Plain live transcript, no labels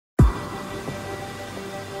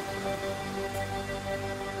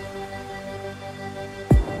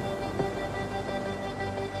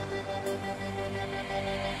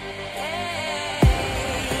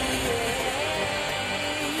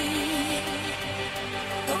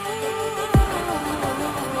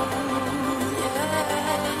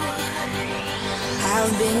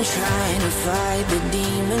been trying to fight the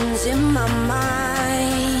demons in my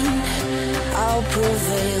mind. I'll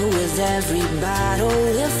prevail with every battle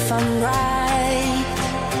if I'm right.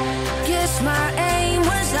 Guess my aim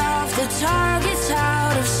was off, the target's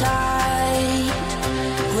out of sight.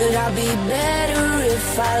 Would I be better if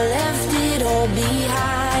I left it all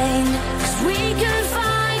behind? 'Cause we could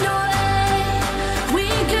find a way, we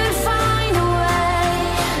could find a way.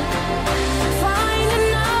 Find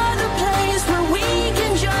another place where we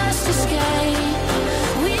can just escape.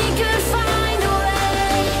 We could find a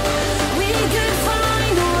way, we could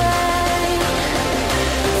find a way.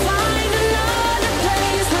 Find another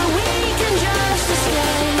place where we can just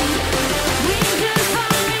escape. We could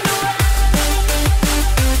find a way.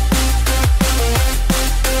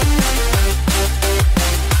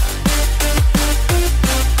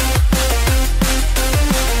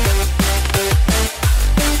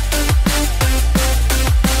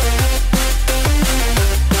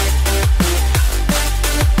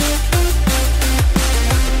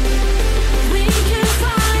 We could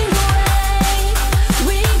find a way,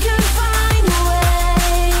 we could find a way.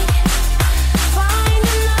 Find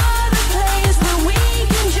another place where we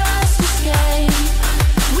can just escape.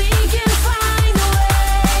 We could find a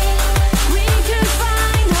way, we could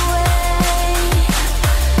find a way.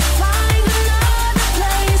 Find another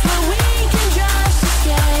place where we can just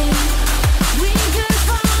escape. We could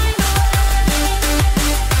find a way.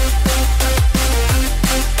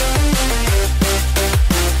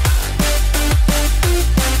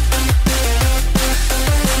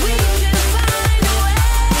 We could find a way.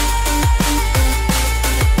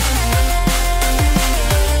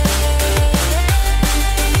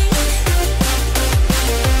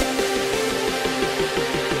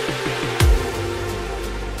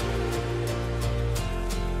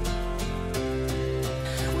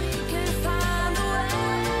 We could find a way.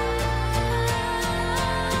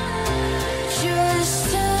 Just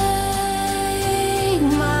take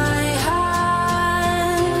my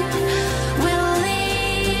hand. We'll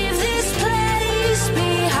leave this place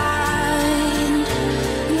behind.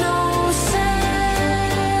 No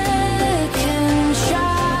second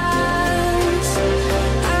chance.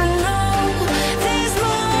 I know there's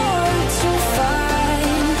more to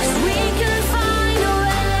find. 'Cause we could find a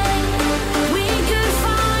way, we could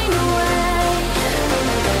find a way.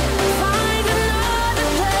 Find another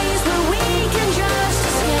place where we can just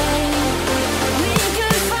escape. We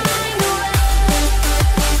could find a way.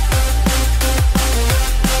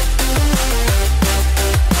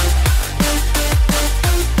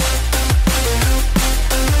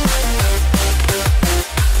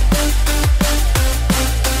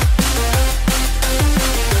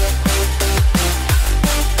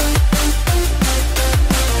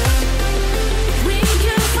 We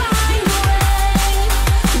could find a way,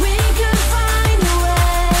 we could find a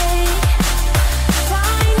way.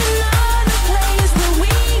 Find another place where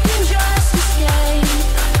we can just escape.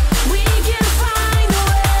 We could find a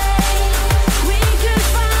way, we could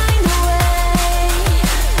find a way.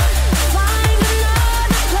 Find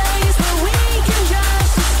another place where we can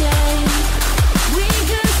just escape. We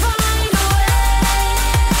could find a way.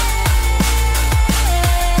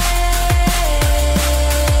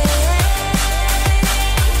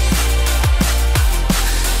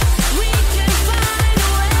 We could find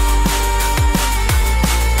a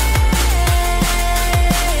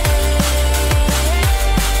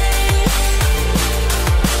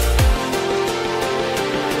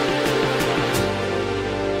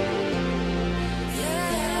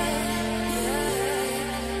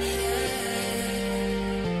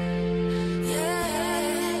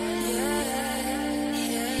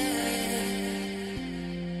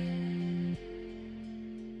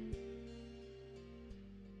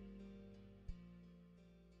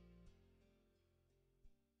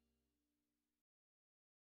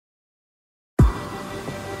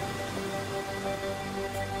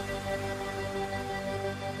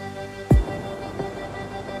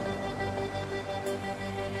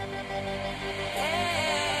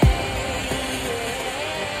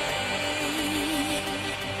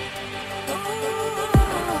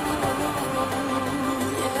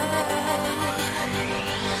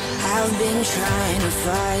I've been trying to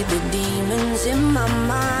fight the demons in my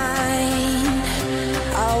mind.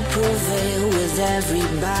 I'll prevail with every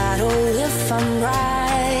battle if I'm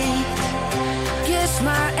right. Guess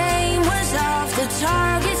my aim was off, the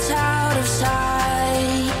target's out of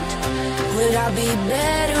sight. Would I be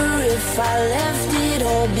better if I left it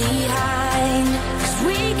all behind? 'Cause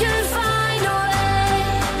we could